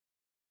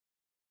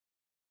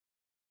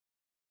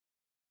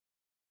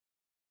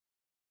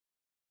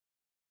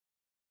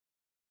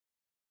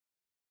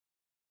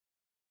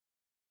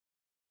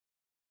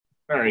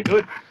Very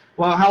good.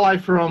 Well, hello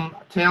from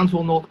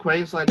Townsville, North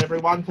Queensland,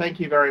 everyone. Thank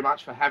you very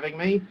much for having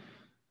me.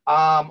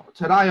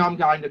 Today I'm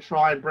going to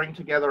try and bring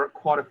together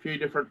quite a few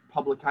different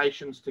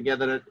publications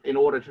together in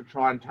order to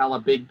try and tell a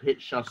big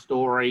picture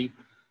story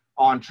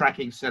on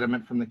tracking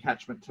sediment from the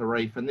catchment to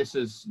reef. And this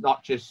is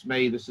not just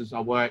me, this is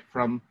a work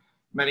from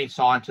many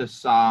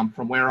scientists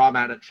from where I'm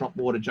at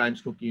Tropwater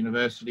James Cook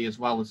University, as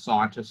well as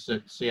scientists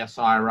at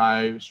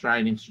CSIRO,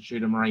 Australian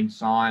Institute of Marine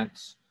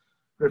Science,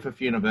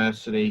 Griffith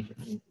University,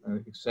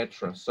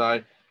 etc.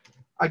 So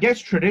I guess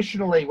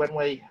traditionally when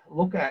we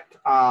look at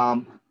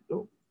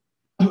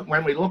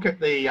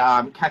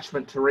the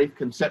catchment to reef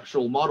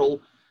conceptual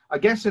model, I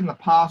guess in the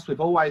past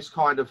we've always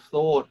kind of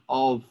thought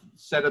of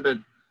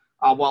sediment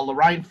while the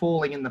rain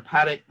falling in the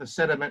paddock, the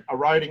sediment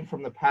eroding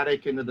from the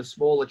paddock into the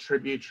smaller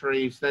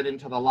tributaries, then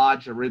into the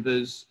larger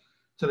rivers,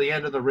 to the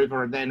end of the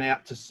river, and then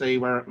out to sea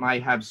where it may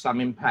have some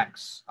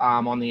impacts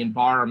on the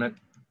environment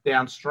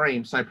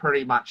downstream. So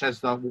pretty much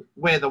as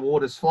where the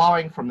water's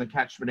flowing from the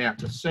catchment out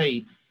to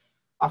sea.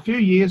 A few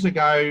years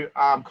ago,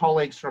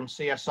 colleagues from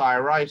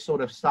CSIRO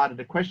sort of started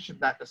to question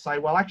that, to say,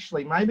 well,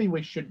 actually, maybe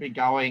we should be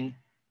going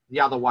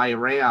the other way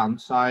around.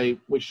 So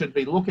we should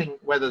be looking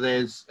whether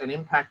there's an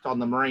impact on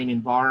the marine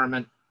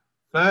environment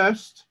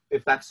first,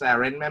 if that's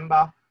our end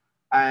member,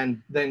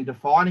 and then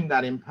defining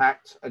that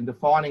impact and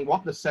defining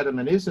what the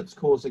sediment is that's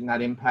causing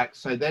that impact.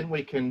 So then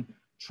we can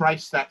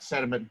trace that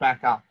sediment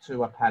back up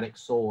to a paddock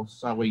source.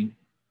 So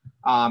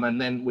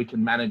and then we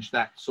can manage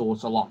that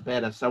source a lot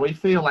better. So we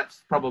feel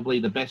that's probably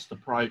the best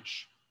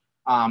approach,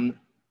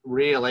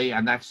 really,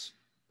 and that's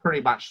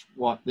pretty much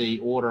what the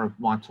order of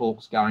my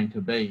talk's going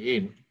to be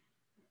in.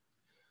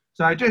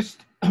 So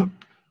just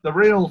the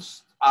real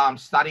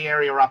study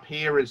area up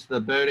here is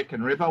the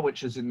Burdekin River,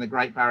 which is in the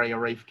Great Barrier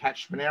Reef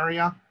catchment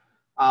area.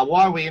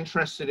 Why are we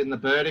interested in the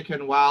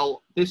Burdekin?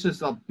 Well, this is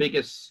the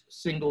biggest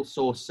single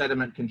source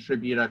sediment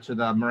contributor to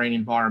the marine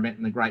environment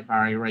in the Great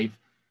Barrier Reef.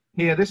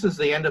 Here, this is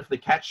the end of the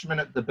catchment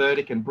at the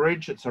Burdekin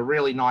Bridge. It's a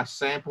really nice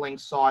sampling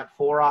site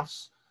for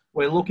us.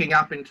 We're looking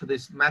up into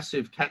this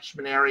massive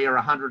catchment area,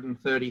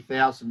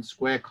 130,000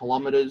 square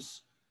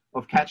kilometres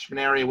of catchment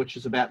area, which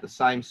is about the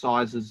same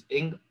size as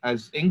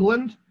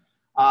England.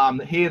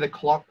 Here,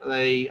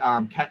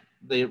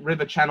 the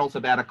river channel's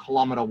about 1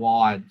 kilometre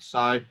wide.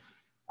 So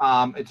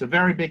it's a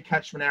very big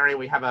catchment area.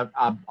 We have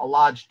a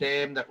large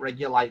dam that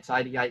regulates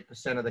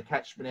 88% of the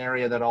catchment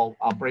area that I'll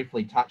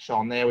briefly touch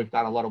on there. We've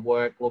done a lot of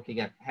work looking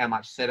at how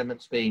much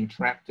sediment's being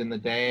trapped in the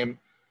dam.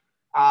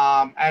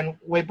 And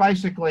we're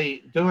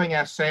basically doing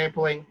our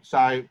sampling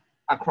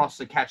across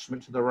the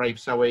catchment to the reef.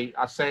 So we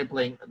are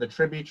sampling the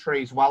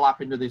tributaries well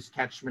up into this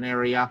catchment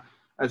area,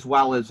 as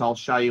well as I'll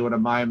show you in a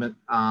moment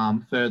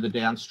further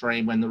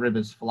downstream when the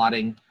river's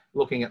flooding,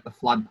 looking at the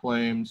flood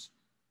plumes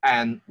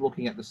and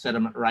looking at the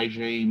sediment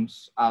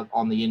regimes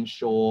on the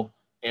inshore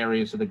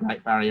areas of the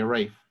Great Barrier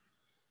Reef.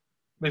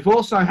 We've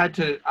also had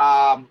to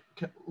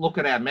look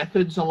at our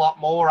methods a lot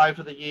more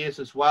over the years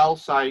as well.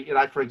 So, you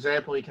know, for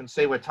example, you can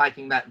see we're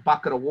taking that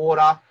bucket of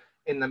water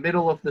in the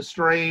middle of the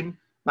stream,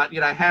 but,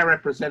 you know, how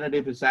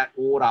representative is that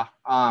water,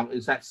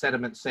 is that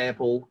sediment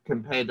sample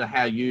compared to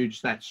how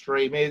huge that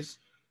stream is?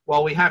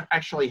 Well, we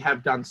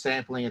have done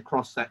sampling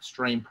across that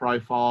stream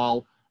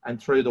profile and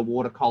through the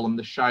water column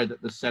to show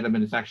that the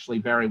sediment is actually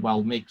very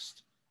well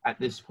mixed at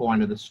this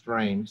point of the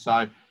stream.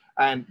 So,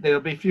 and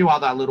there'll be a few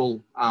other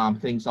little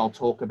things I'll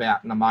talk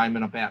about in a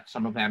moment about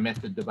some of our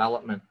method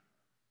development.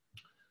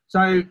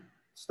 So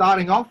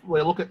starting off,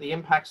 we'll look at the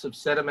impacts of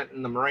sediment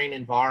in the marine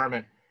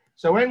environment.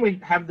 So when we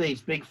have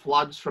these big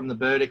floods from the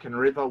Burdekin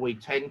River, we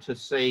tend to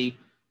see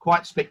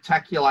quite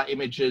spectacular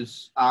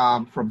images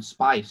from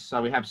space.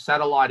 So we have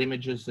satellite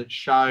images that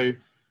show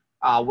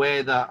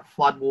where the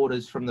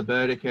floodwaters from the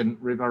Burdekin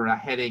River are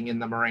heading in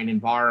the marine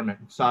environment.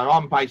 So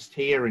I'm based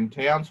here in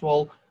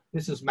Townsville.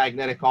 This is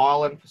Magnetic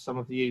Island for some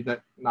of you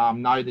that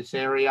know this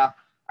area.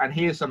 And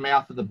here's the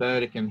mouth of the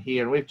Burdekin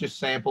here. And we've just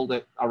sampled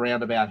it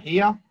around about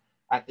here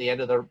at the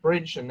end of the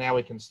bridge. And now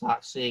we can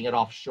start seeing it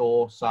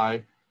offshore. So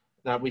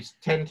that we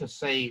tend to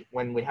see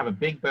when we have a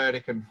big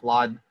Burdekin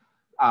flood,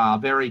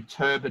 very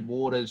turbid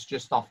waters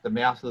just off the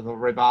mouth of the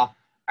river.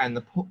 And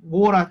the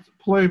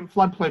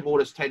flood plume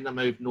waters tend to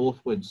move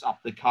northwards up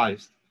the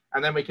coast.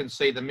 And then we can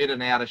see the mid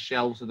and outer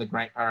shelves of the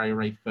Great Barrier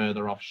Reef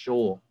further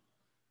offshore.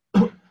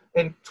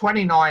 In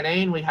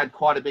 2019, we had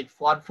quite a big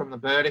flood from the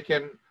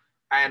Burdekin,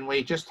 and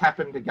we just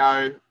happened to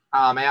go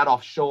out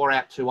offshore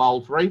out to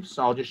Old Reef.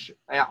 So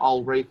our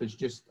Old Reef is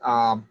just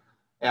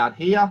out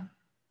here.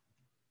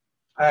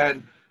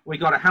 And we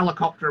got a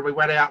helicopter, we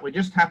went out, we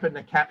just happened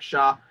to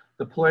capture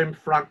the plume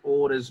front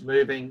waters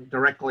moving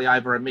directly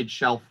over a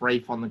mid-shelf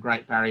reef on the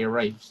Great Barrier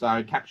Reef.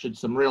 So captured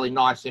some really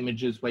nice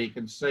images where you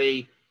can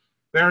see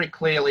very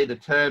clearly the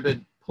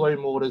turbid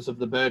plume waters of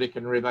the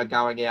Burdekin River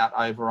going out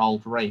over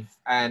Old Reef.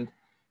 And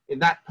in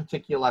that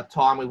particular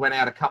time, we went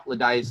out a couple of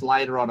days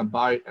later on a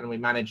boat and we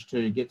managed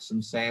to get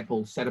some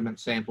samples,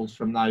 sediment samples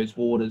from those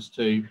waters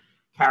to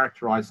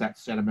characterize that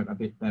sediment a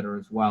bit better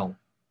as well.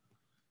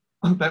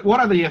 But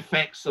what are the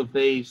effects of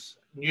these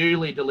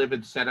newly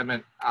delivered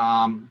sediment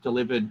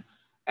delivered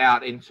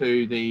out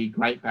into the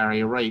Great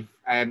Barrier Reef.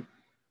 And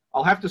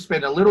I'll have to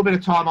spend a little bit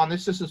of time on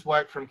this. This is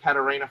work from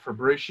Katerina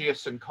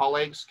Fabricius and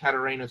colleagues.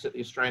 Katerina's at the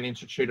Australian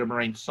Institute of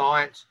Marine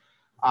Science.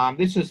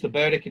 This is the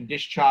Burdekin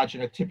discharge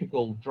in a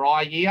typical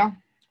dry year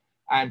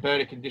and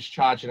Burdekin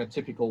discharge in a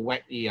typical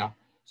wet year.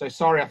 So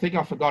sorry, I think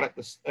I forgot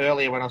it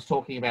earlier when I was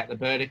talking about the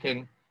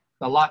Burdekin.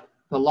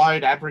 The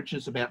load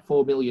averages about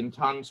 4 million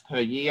tonnes per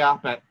year,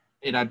 but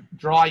in a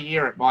dry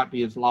year, it might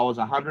be as low as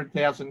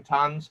 100,000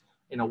 tonnes.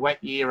 In a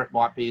wet year, it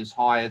might be as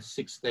high as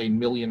 16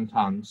 million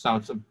tonnes. So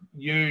it's a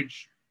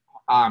huge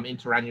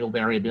interannual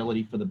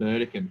variability for the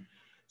Burdekin.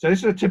 So this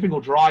is a typical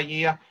dry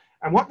year.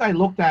 And what they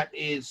looked at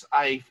is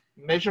a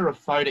measure of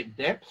photic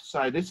depth.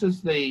 So this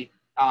is the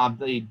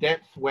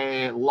depth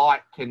where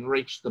light can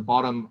reach the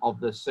bottom of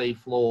the sea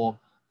floor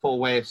for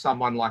where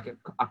someone like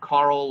a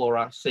coral or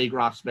a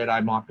seagrass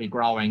meadow might be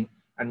growing,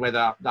 and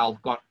whether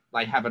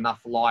they have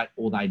enough light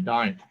or they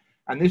don't.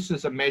 And this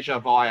is a measure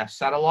via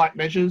satellite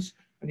measures.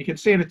 And you can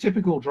see in a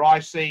typical dry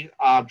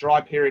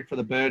period for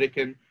the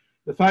Burdekin,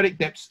 the photic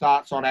depth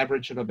starts on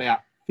average at about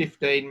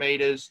 15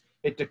 metres.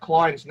 It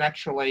declines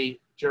naturally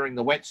during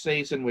the wet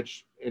season,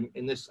 which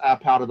in this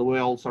part of the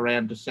world is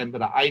around December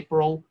to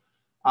April.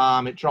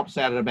 It drops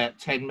out at about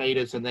 10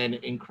 metres and then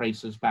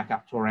increases back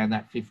up to around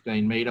that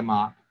 15 metre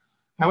mark.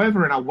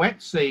 However, in a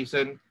wet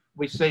season,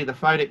 we see the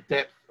photic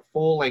depth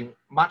falling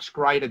much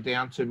greater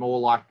down to more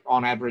like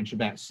on average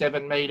about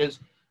 7 metres,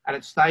 and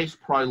it stays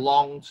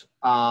prolonged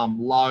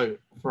low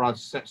for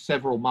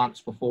several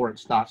months before it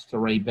starts to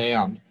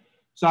rebound.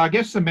 So I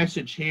guess the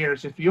message here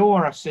is if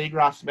you're a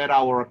seagrass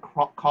meadow or a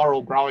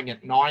coral growing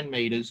at 9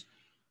 metres,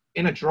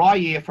 in a dry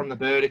year from the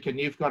Burdekin,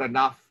 you've got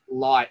enough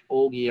light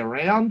all year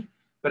round.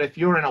 But if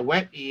you're in a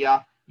wet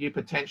year, you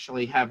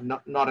potentially have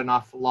not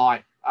enough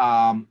light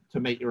to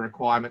meet your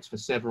requirements for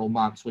several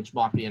months, which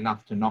might be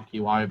enough to knock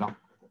you over.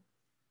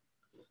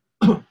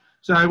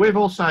 So we've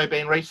also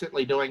been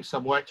recently doing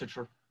some work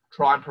to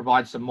try and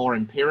provide some more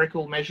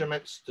empirical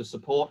measurements to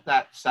support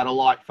that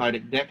satellite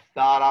photic depth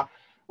data,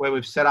 where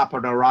we've set up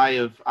an array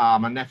of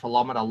a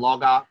nephelometer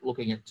logger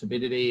looking at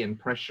turbidity and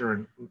pressure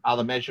and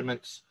other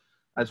measurements,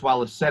 as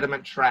well as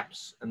sediment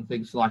traps and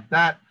things like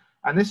that.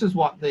 And this is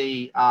what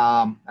the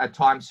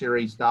time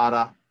series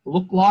data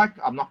look like.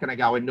 I'm not going to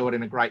go into it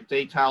in a great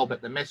detail,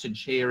 but the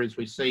message here is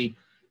we see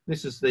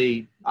this is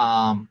the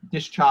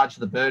discharge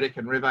of the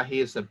Burdekin River.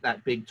 Here's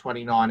that big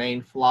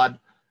 2019 flood.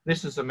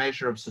 This is a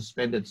measure of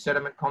suspended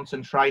sediment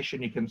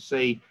concentration. You can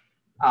see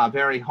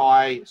very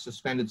high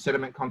suspended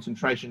sediment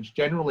concentrations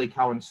generally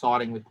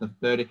coinciding with the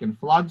Burdekin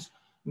floods.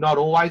 Not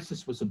always.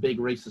 This was a big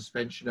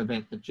resuspension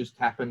event that just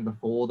happened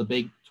before the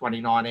big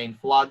 2019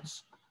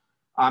 floods.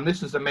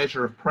 This is a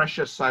measure of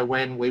pressure, so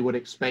when we would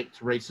expect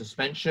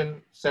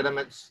resuspension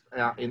sediments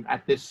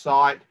at this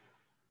site.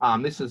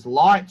 This is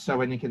light, so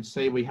when you can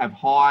see we have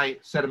high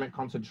sediment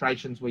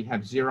concentrations, we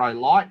have zero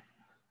light.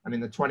 And in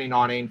the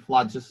 2019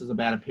 floods, this is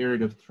about a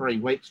period of 3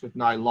 weeks with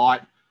no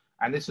light.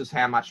 And this is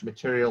how much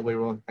material we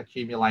were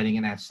accumulating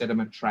in our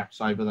sediment traps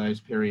over those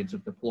periods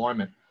of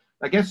deployment.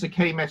 I guess the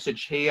key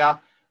message here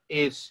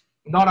is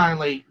not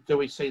only do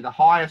we see the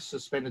highest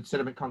suspended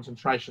sediment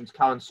concentrations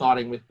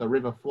coinciding with the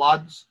river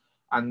floods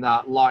and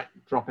the light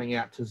dropping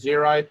out to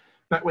zero,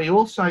 but we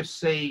also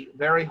see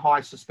very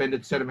high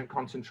suspended sediment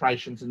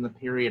concentrations in the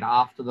period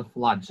after the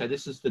flood. So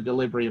this is the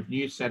delivery of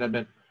new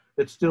sediment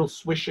that's still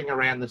swishing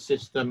around the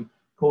system,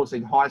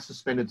 causing high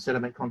suspended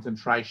sediment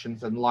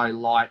concentrations and low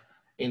light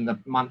in the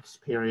months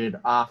period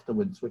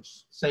afterwards,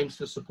 which seems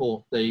to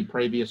support the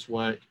previous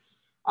work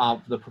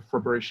of the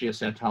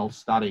Fabricius et al.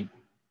 Study.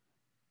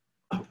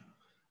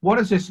 What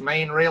does this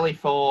mean really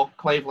for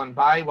Cleveland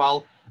Bay?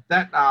 Well,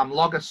 that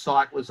logger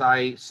site was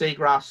a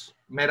seagrass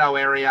meadow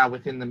area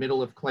within the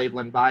middle of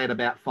Cleveland Bay at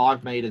about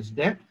 5 metres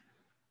depth.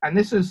 And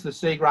this is the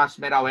seagrass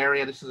meadow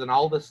area. This is an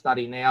older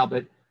study now,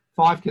 but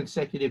 5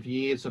 consecutive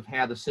years of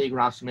how the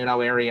seagrass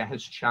meadow area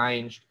has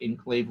changed in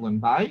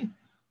Cleveland Bay.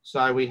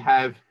 So we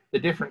have the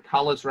different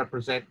colours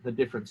represent the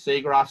different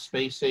seagrass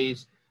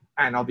species,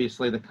 and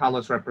obviously the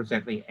colours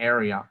represent the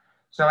area.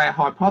 So our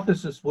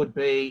hypothesis would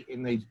be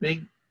in these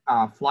big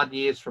flood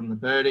years from the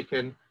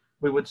Burdekin,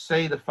 we would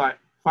see the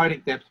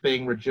photic depth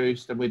being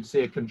reduced, and we'd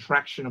see a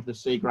contraction of the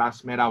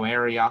seagrass meadow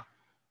area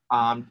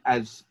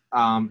as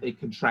it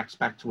contracts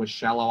back to a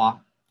shallower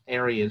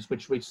areas,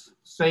 which we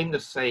seem to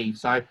see.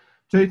 So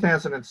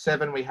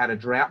 2007, we had a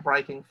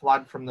drought-breaking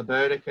flood from the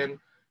Burdekin,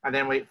 and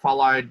then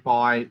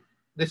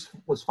this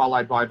was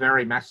followed by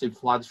very massive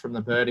floods from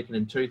the Burdekin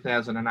in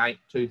 2008,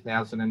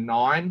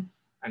 2009,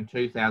 and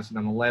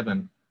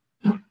 2011.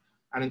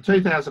 And in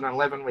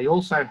 2011, we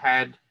also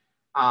had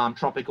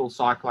Tropical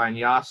Cyclone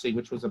Yasi,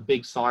 which was a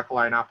big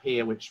cyclone up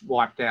here, which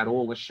wiped out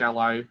all the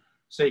shallow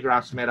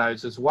seagrass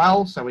meadows as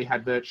well. So we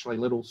had virtually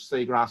little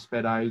seagrass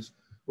meadows,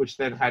 which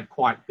then had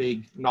quite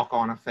big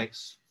knock-on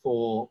effects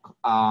for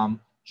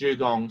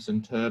dugongs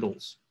and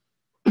turtles.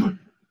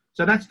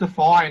 So that's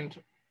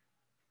defined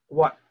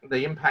what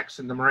the impacts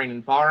in the marine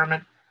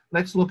environment.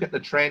 Let's look at the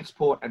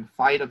transport and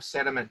fate of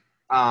sediment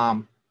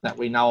that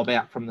we know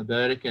about from the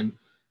Burdekin.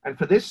 And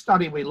for this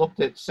study, we looked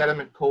at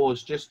sediment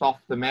cores just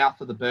off the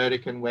mouth of the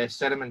Burdekin, where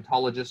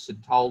sedimentologists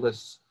had told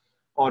us,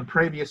 or had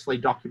previously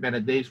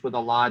documented, these were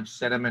the large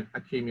sediment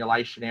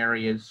accumulation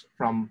areas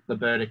from the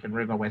Burdekin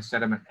River where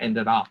sediment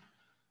ended up.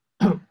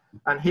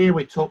 And here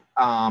we took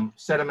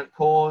sediment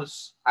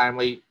cores and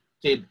we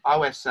did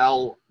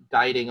OSL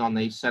dating on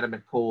these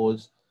sediment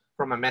cores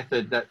from a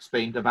method that's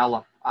been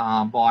developed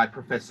by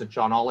Professor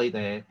John Ollie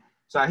there.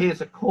 So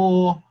here's a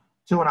core,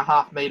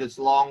 2.5 meters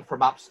long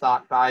from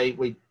Upstart Bay.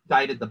 We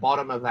dated the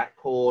bottom of that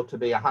core to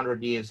be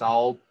 100 years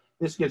old.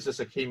 This gives us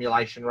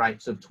accumulation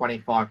rates of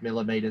 25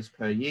 millimeters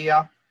per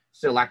year,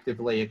 still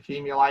actively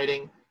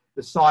accumulating.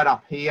 The side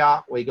up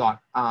here, we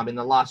got in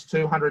the last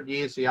 200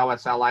 years, the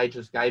OSL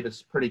ages gave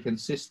us pretty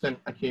consistent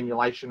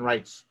accumulation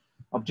rates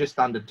of just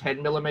under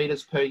 10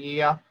 millimeters per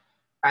year.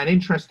 And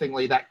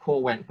interestingly, that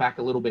core went back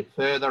a little bit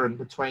further, and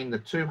between the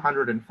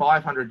 200 and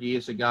 500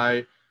 years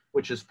ago,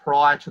 which is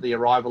prior to the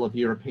arrival of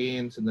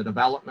Europeans and the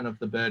development of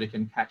the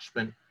Burdekin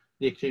catchment,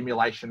 the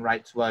accumulation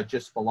rates were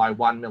just below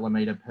 1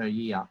 millimeter per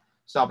year.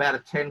 So about a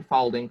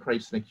 10-fold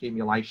increase in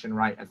accumulation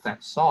rate at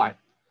that site.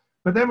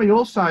 But then we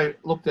also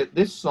looked at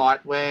this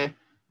site where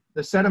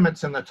the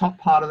sediments in the top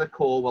part of the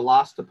core were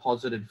last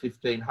deposited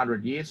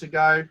 1,500 years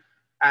ago,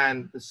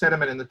 and the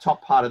sediment in the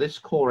top part of this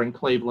core in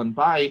Cleveland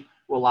Bay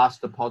were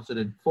last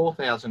deposited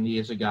 4,000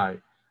 years ago.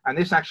 And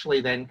this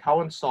actually then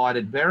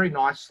coincided very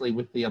nicely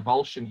with the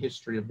avulsion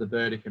history of the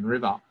Burdekin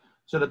River.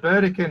 So the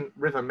Burdekin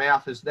River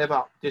mouth has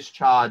never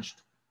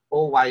discharged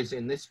always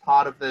in this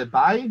part of the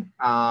bay.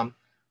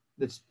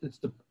 It's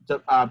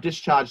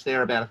discharged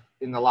there about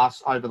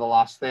over the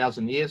last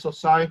 1,000 years or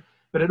so,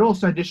 but it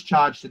also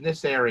discharged in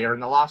this area.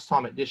 And the last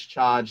time it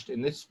discharged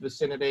in this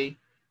vicinity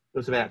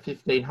was about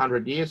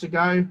 1,500 years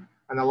ago.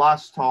 And the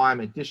last time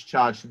it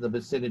discharged in the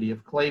vicinity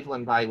of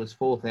Cleveland Bay was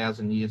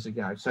 4,000 years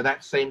ago. So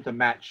that seemed to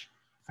match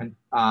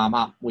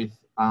up with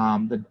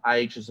the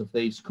ages of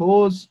these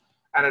cores.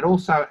 And it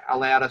also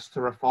allowed us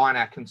to refine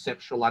our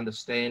conceptual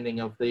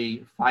understanding of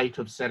the fate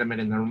of sediment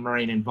in the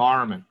marine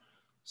environment.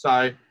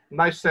 So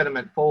most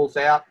sediment falls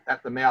out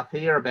at the mouth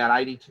here. About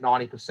 80 to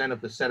 90% of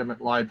the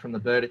sediment load from the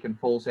Burdekin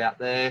falls out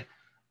there,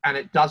 and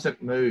it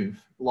doesn't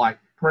move. Like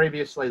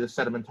previously, the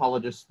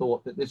sedimentologists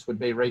thought that this would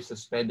be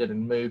resuspended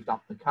and moved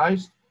up the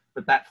coast,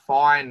 but that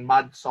fine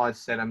mud-sized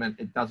sediment,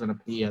 it doesn't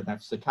appear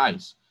that's the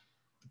case.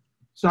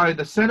 So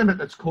the sediment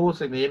that's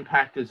causing the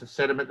impact is a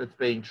sediment that's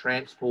being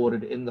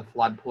transported in the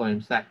flood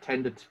plumes, that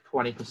 10 to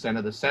 20%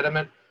 of the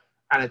sediment,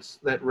 and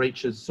that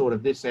reaches sort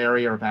of this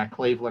area of our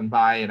Cleveland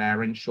Bay and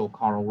our inshore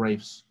coral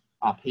reefs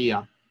up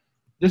here.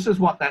 This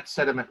is what that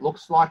sediment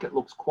looks like. It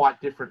looks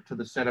quite different to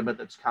the sediment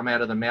that's come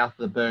out of the mouth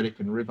of the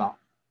Burdekin River.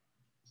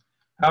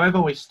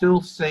 However, we still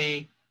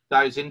see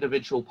those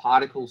individual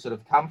particles that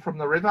have come from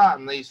the river,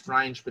 and these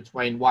range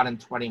between 1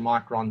 and 20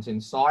 microns in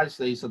size.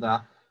 These are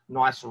the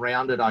nice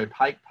rounded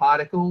opaque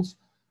particles.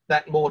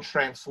 That more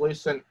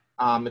translucent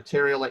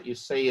material that you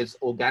see is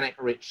organic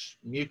rich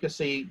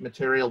mucousy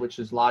material, which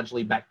is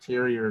largely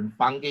bacteria and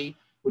fungi,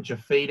 which are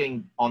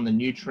feeding on the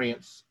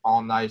nutrients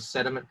on those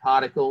sediment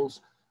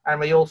particles. And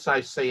we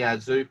also see our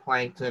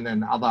zooplankton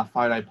and other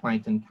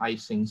phytoplankton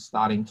casings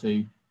starting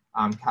to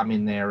come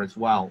in there as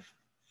well.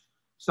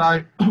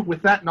 So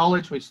with that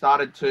knowledge, we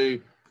started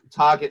to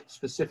target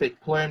specific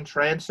plume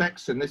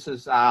transects, and this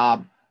is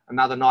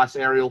another nice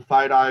aerial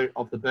photo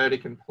of the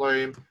Burdekin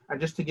plume. And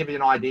just to give you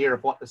an idea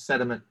of what the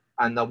sediment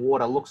and the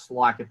water looks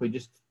like if we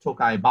just took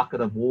a bucket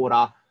of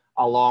water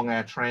along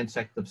our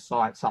transect of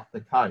sites up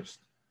the coast.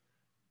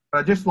 But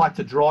I'd just like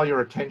to draw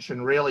your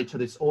attention really to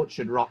this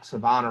Orchard Rock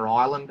Savannah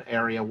Island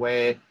area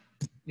where,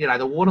 you know,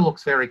 the water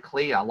looks very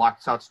clear,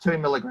 so it's 2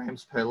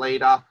 milligrams per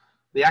litre.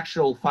 The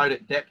actual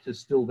photic depth is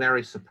still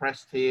very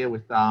suppressed here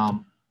with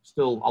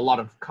still a lot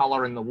of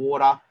colour in the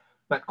water,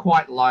 but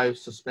quite low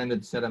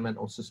suspended sediment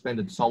or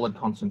suspended solid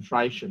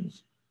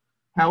concentrations.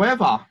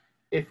 However,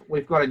 if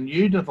we've got a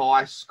new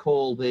device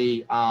called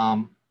the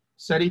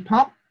SETI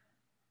pump,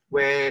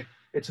 where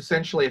it's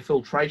essentially a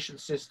filtration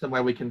system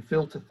where we can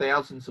filter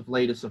thousands of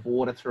litres of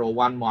water through a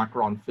 1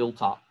 micron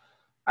filter.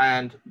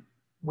 And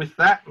with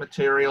that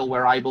material,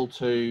 we're able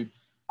to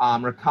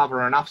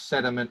recover enough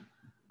sediment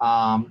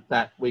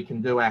that we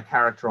can do our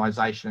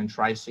characterisation and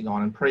tracing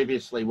on. And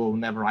previously, we were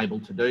never able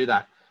to do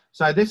that.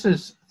 So this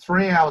is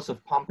 3 hours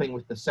of pumping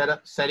with the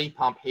SETI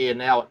pump here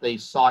now at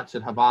these sites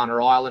at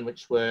Havana Island,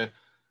 which were,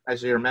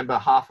 as you remember,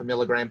 0.5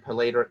 milligram per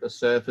litre at the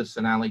surface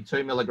and only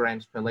 2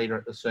 milligrams per litre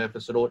at the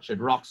surface at Orchard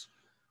Rocks.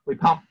 We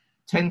pumped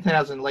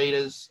 10,000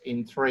 litres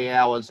in 3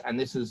 hours, and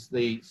this is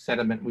the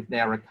sediment we've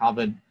now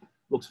recovered.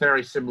 Looks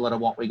very similar to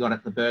what we got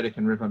at the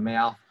Burdekin River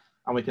mouth,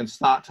 and we can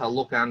start to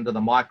look under the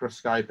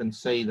microscope and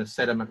see the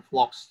sediment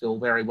flocks still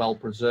very well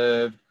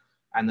preserved,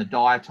 and the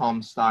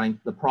diatoms starting,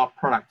 the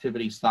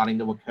productivity starting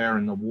to occur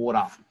in the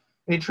water.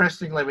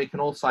 Interestingly, we can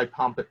also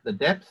pump at the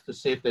depth to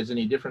see if there's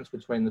any difference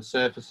between the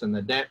surface and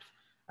the depth.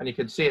 And you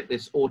can see at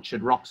this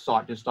Orchard Rock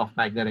site just off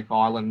Magnetic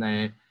Island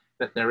there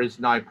that there is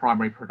no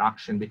primary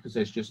production because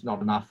there's just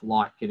not enough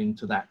light getting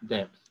to that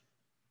depth.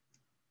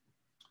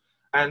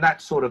 And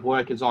that sort of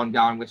work is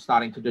ongoing. We're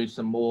starting to do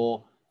some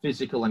more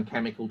physical and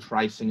chemical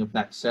tracing of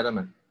that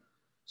sediment.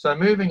 So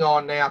moving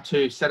on now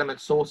to sediment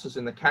sources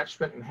in the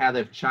catchment and how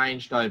they've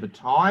changed over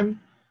time.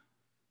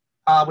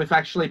 We've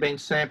actually been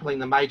sampling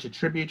the major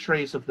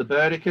tributaries of the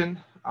Burdekin,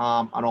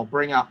 and I'll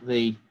bring up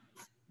the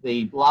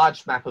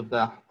large map of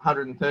the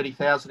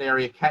 130,000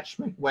 area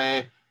catchment,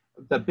 where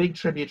the big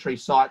tributary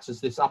sites is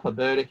this upper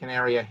Burdekin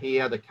area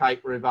here, the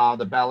Cape River,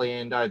 the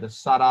Ballyando, the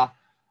Sutter,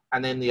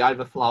 and then the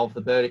overflow of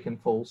the Burdekin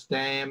Falls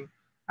Dam,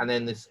 and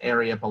then this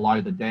area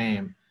below the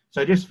dam.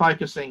 So just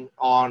focusing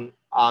on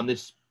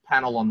this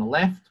panel on the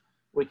left,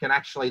 we can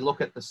actually look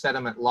at the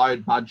sediment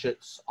load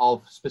budgets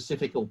of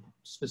specific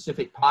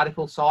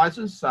particle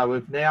sizes. So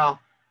we've now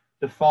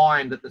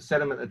defined that the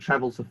sediment that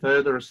travels the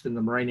furthest in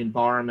the marine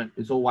environment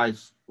is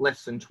always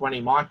less than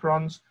 20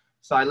 microns.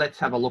 So let's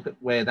have a look at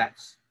where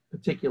that's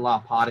particular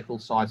particle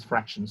size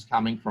fraction's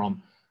coming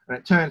from. And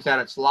it turns out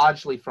it's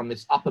largely from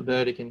this upper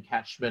Burdekin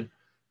catchment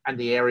and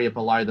the area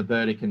below the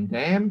Burdekin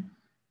Dam.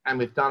 And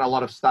we've done a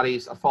lot of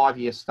studies, a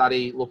 5-year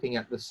study looking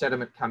at the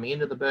sediment coming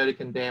into the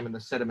Burdekin Dam and the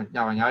sediment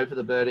going over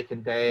the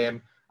Burdekin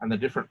Dam and the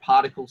different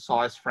particle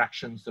size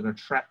fractions that are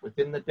trapped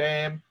within the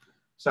dam.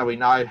 So we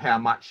know how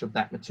much of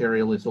that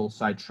material is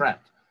also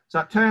trapped. So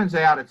it turns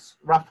out it's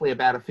roughly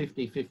about a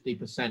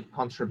 50-50%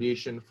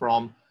 contribution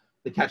from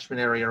the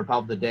catchment area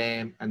above the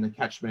dam and the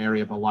catchment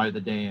area below the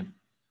dam.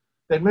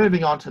 Then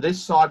moving on to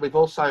this side, we've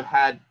also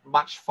had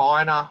much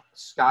finer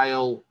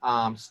scale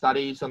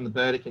studies on the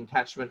Burdekin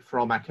catchment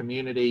from our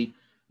community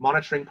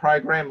monitoring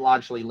program,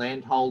 largely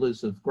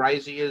landholders of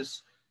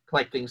graziers,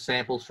 collecting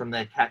samples from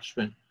their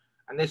catchment.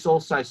 And this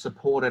also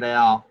supported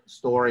our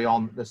story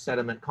on the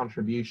sediment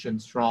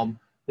contributions from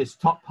this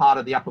top part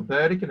of the upper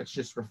Burdekin. It's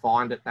just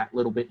refined it that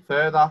little bit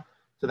further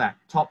to that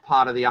top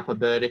part of the upper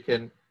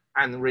Burdekin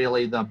and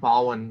really the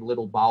Bowen,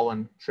 Little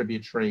Bowen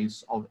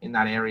tributaries in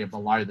that area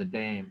below the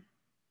dam.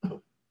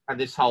 And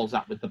this holds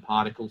up with the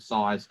particle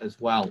size as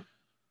well.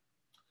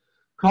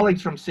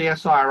 Colleagues from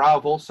CSIRO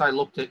have also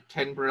looked at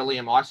 10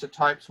 beryllium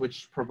isotopes,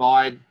 which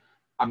provide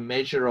a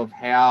measure of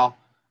how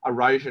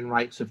erosion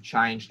rates have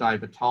changed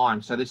over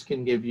time. So this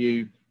can give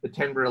you, the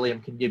 10 beryllium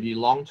can give you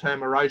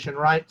long-term erosion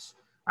rates.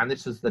 And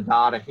this is the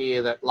data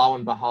here that, lo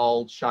and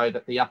behold, show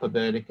that the upper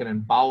Burdekin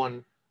and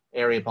Bowen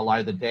area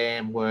below the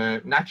dam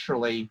were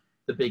naturally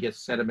the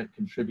biggest sediment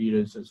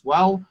contributors as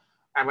well.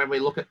 And when we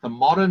look at the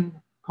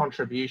modern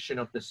contribution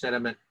of the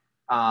sediment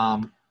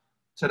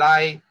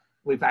today,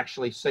 we've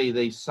actually see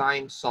these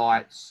same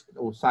sites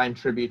or same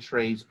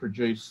tributaries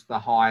produce the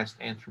highest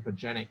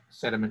anthropogenic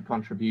sediment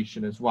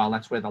contribution as well.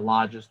 That's where the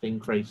largest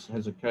increase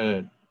has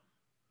occurred.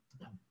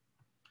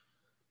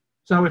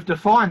 So we've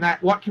defined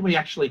that. What can we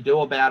actually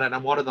do about it,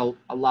 and what are the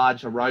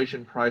large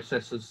erosion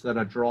processes that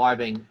are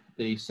driving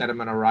the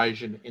sediment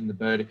erosion in the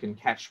Burdekin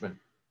catchment?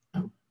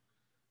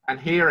 And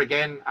here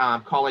again,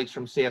 colleagues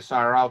from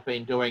CSIRO have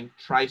been doing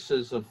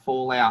traces of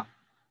fallout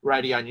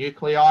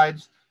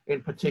radionuclides,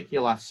 in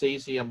particular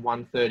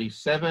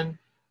cesium-137.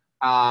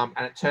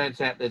 And it turns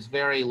out there's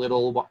very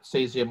little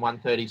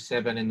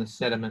cesium-137 in the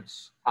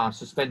sediments,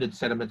 suspended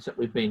sediments that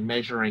we've been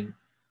measuring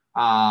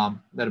that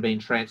have been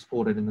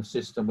transported in the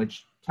system,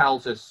 which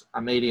tells us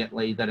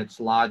immediately that it's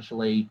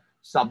largely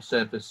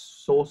subsurface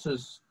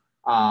sources,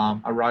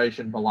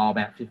 erosion below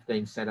about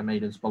 15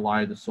 centimetres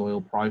below the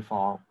soil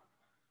profile.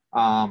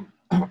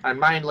 And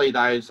mainly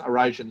those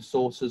erosion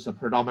sources are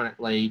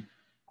predominantly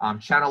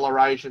channel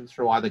erosion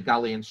through either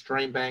gully and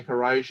stream bank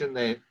erosion.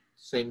 They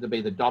seem to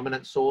be the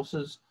dominant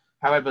sources.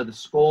 However, the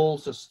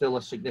squalls are still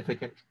a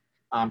significant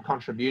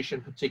contribution,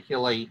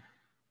 particularly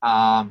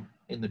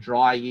in the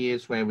dry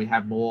years where we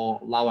have more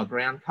lower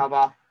ground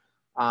cover.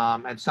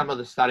 And some of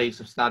the studies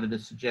have started to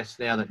suggest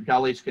now that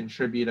gullies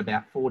contribute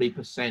about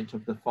 40%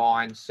 of the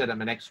fine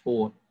sediment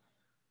export,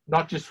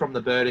 not just from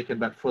the Burdekin,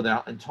 but for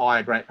the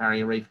entire Great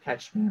Barrier Reef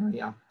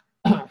catchment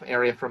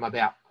area from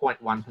about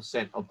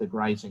 0.1% of the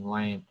grazing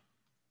land.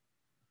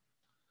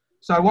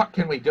 So what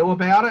can we do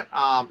about it?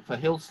 For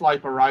hill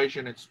slope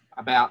erosion, it's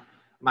about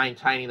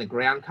maintaining the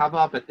ground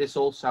cover, but this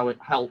also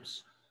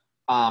helps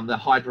the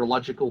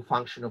hydrological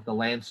function of the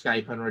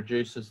landscape and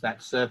reduces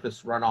that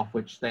surface runoff,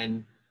 which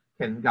then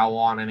can go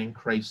on and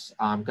increase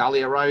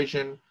gully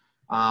erosion,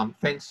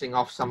 fencing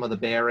off some of the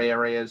bare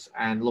areas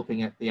and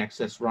looking at the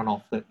excess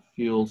runoff that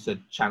fuels the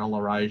channel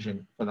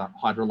erosion for the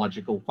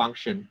hydrological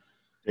function.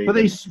 Stephen, for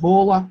these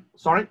smaller,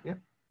 sorry, yeah.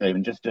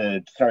 Stephen, just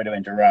sorry to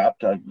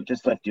interrupt. I've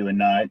just left you a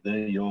note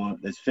that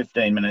there's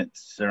 15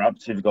 minutes are up,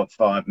 so you've got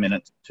 5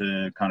 minutes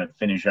to kind of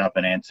finish up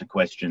and answer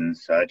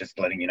questions. So just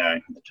letting you know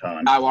the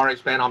time. No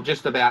worries, Ben. I'm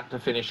just about to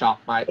finish up,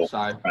 mate, so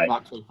I'm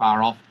not too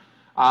far off.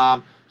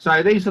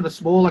 So these are the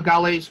smaller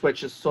gullies,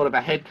 which is sort of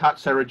a head cut,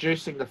 so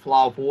reducing the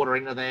flow of water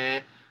into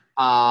there,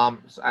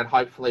 and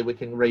hopefully we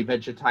can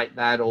revegetate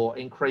that, or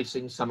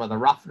increasing some of the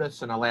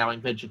roughness and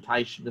allowing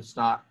vegetation to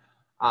start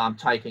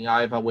taking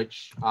over,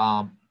 which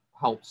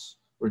helps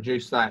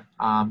reduce that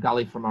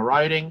gully from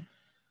eroding.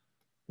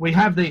 We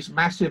have these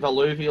massive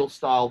alluvial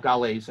style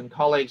gullies, and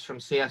colleagues from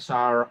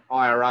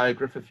CSIRO,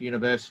 Griffith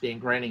University and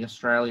Greening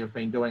Australia have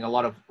been doing a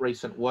lot of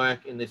recent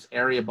work in this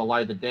area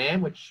below the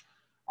dam, which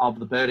of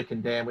the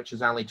Burdekin Dam, which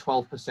is only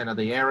 12% of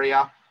the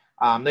area.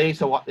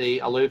 These are what the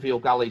alluvial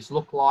gullies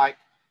look like.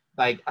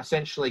 They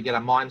essentially get a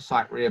mine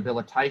site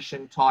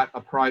rehabilitation type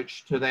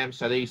approach to them.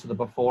 So these are the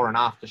before and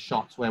after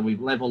shots where we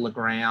level the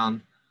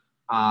ground.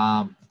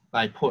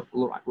 They put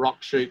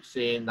rock shoots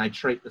in, they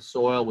treat the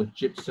soil with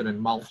gypsum and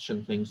mulch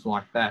and things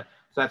like that.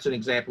 So that's an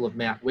example of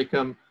Mount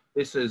Wickham.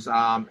 This is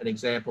an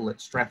example at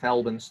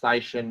Strathalbyn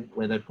Station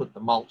where they put the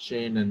mulch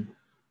in and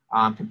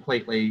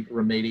completely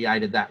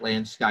remediated that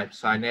landscape.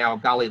 So now a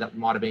gully that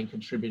might have been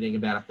contributing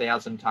about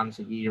 1,000 tonnes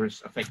a year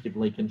is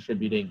effectively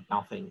contributing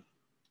nothing.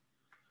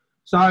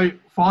 So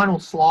final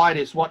slide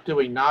is, what do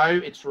we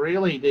know? It's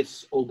really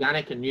this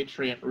organic and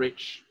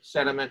nutrient-rich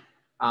sediment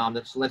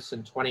that's less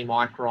than 20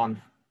 micron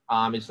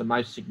is the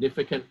most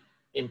significant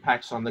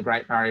impacts on the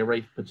Great Barrier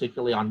Reef,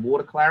 particularly on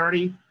water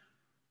clarity.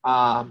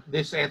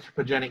 This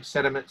anthropogenic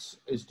sediments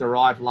is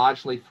derived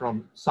largely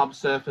from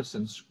subsurface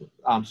and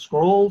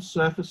scroll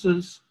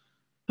surfaces.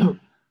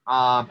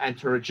 And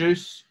to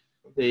reduce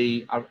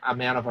the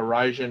amount of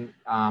erosion,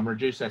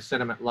 reduce our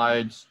sediment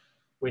loads,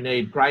 we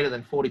need greater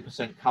than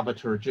 40% cover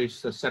to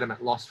reduce the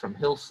sediment loss from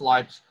hill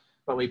slopes,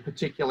 but we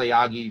particularly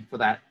argue for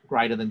that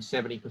greater than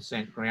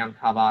 70% ground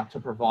cover to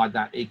provide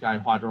that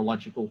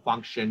eco-hydrological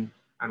function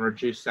and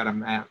reduce that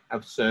amount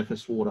of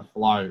surface water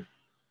flow.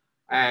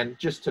 And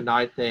just to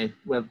note there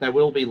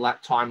will be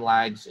time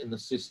lags in the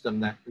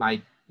system that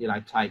may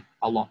take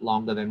a lot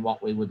longer than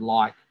what we would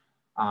like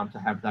to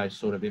have those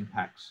sort of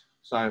impacts.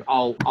 So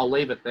I'll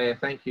leave it there.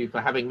 Thank you for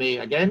having me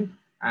again,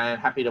 and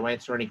happy to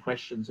answer any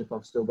questions if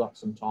I've still got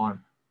some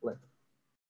time left.